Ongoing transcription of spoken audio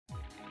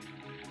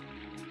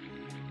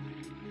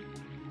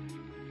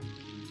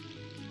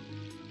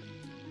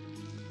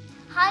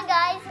Hi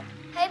guys,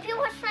 hope you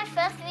watched my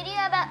first video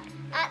about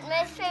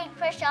atmospheric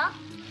pressure.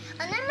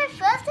 I know my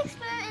first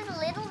experiment is a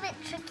little bit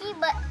tricky,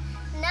 but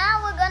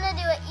now we're gonna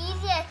do an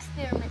easier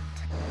experiment.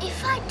 If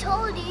I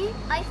told you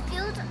I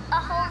filled a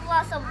whole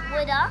glass of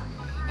water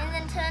and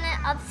then turn it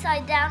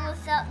upside down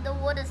without the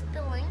water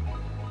spilling,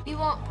 you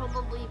won't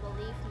probably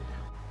believe me.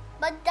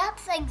 But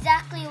that's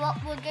exactly what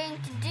we're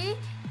going to do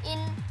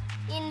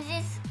in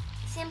this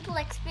simple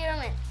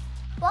experiment.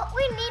 What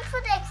we need for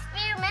the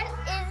experiment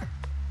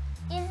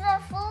is a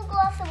full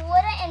glass of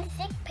water and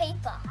thick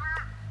paper.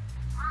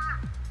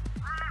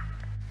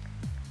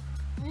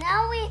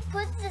 Now we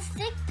put the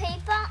thick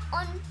paper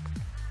on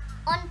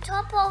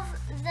top of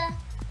the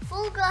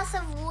full glass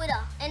of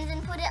water and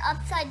then put it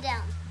upside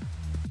down.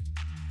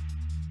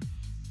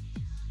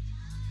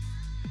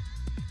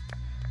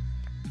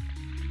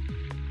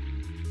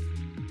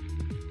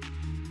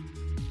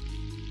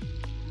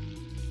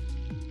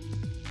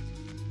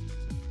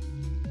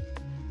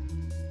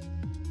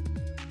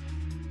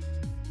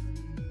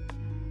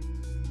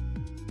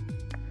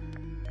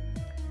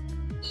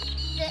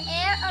 The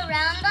air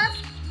around us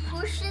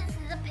pushes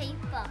the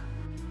paper.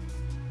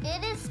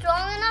 It is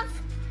strong enough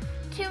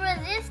to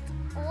resist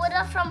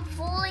water from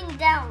falling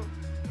down.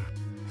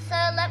 So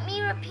let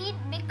me repeat,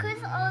 because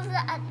of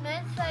the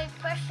atmospheric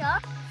pressure,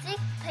 thick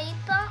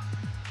paper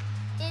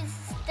is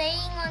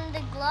staying on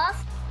the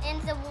glass and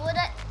the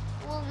water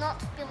will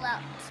not spill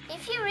out.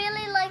 If you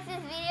really like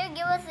this video,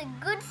 give us a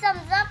good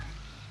thumbs up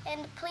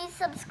and please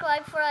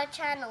subscribe for our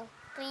channel,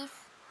 please.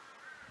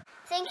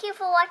 Thank you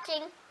for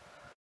watching.